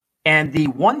And the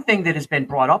one thing that has been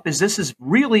brought up is this is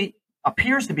really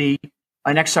appears to be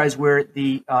an exercise where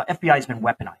the FBI has been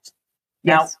weaponized.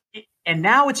 Yes.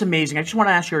 Now it's amazing. I just want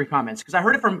to ask your comments because I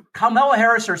heard it from Kamala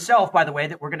Harris herself, by the way,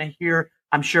 that we're going to hear,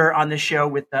 I'm sure, on this show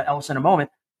with Ellis in a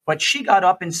moment. But she got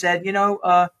up and said,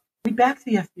 we back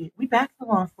the FBI, we back the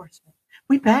law enforcement,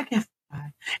 we back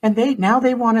FBI, and they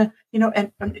want to,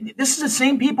 and this is the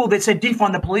same people that said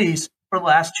defund the police for the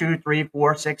last 2, 3,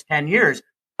 4, 6, 10 years.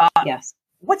 Yes.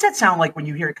 What's that sound like when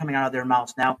you hear it coming out of their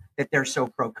mouths now that they're so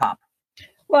pro cop?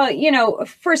 Well,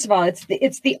 first of all, it's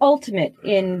the ultimate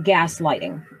in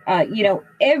gaslighting.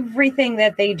 Everything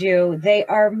that they do, they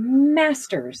are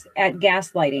masters at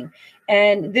gaslighting.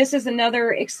 And this is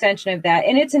another extension of that.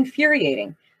 And it's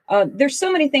infuriating. There's so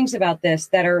many things about this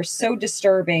that are so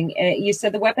disturbing. You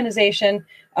said the weaponization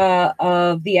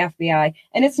of the FBI.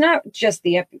 And it's not just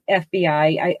the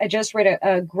FBI. I just read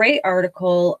a great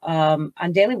article on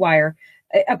Daily Wire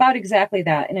about exactly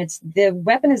that. And it's the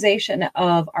weaponization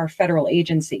of our federal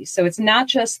agencies. So it's not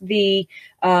just the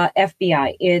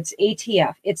FBI, it's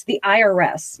ATF, it's the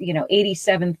IRS,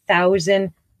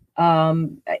 87,000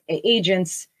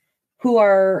 agents who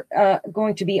are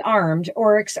going to be armed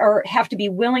or have to be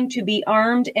willing to be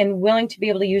armed and willing to be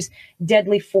able to use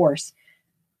deadly force.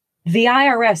 The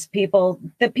IRS people,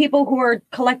 the people who are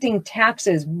collecting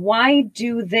taxes, why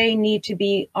do they need to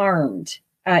be armed?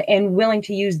 And willing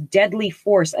to use deadly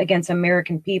force against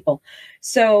American people.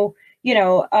 So,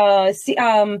 CDC,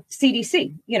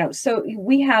 so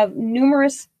we have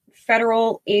numerous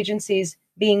federal agencies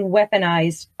being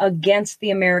weaponized against the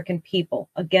American people,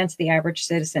 against the average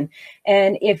citizen.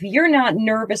 And if you're not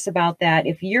nervous about that,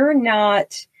 if you're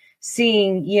not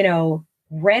seeing,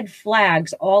 red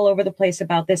flags all over the place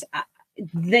about this,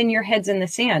 then your head's in the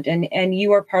sand and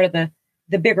you are part of the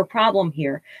bigger problem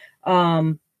here.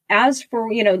 As for,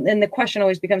 and the question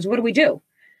always becomes, what do we do?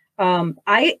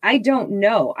 I don't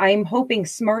know. I'm hoping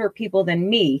smarter people than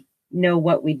me know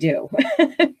what we do.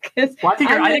 Well,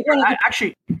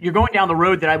 actually, you're going down the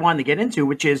road that I wanted to get into,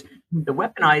 which is the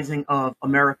weaponizing of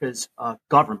America's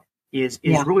government is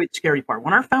really the scary part.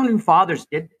 When our founding fathers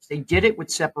did this, they did it with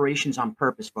separations on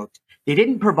purpose, folks. They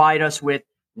didn't provide us with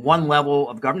one level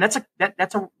of government.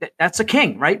 That's a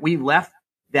king, right? We left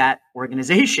that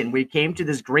organization. We came to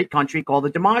this great country called a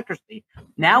democracy.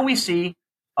 Now we see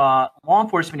law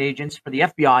enforcement agents for the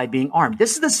FBI being armed.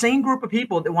 This is the same group of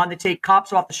people that wanted to take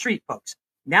cops off the street, folks.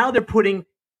 Now they're putting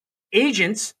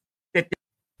agents that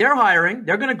they're hiring,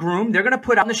 they're going to groom, they're going to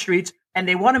put on the streets, and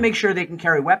they want to make sure they can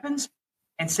carry weapons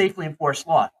and safely enforce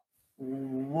law.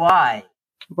 Why?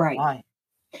 Right. Why?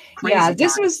 Yeah,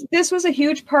 this was a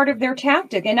huge part of their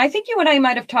tactic. And I think you and I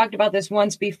might have talked about this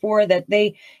once before, that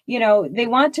they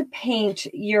want to paint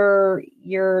your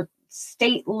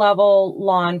state level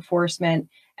law enforcement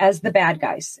as the bad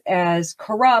guys, as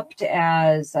corrupt,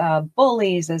 as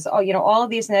bullies, as all of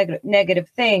these negative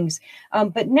things.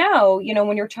 But now,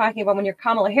 when you're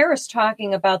Kamala Harris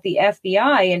talking about the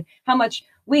FBI and how much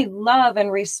we love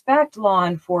and respect law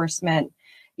enforcement,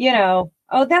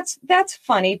 oh, that's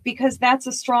funny because that's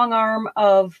a strong arm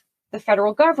of the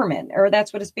federal government, or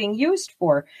that's what it's being used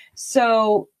for.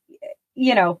 So,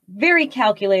 very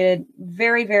calculated,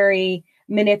 very, very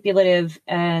manipulative,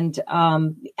 and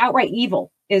outright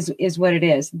evil is what it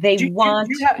is. They want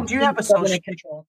do you have a social control.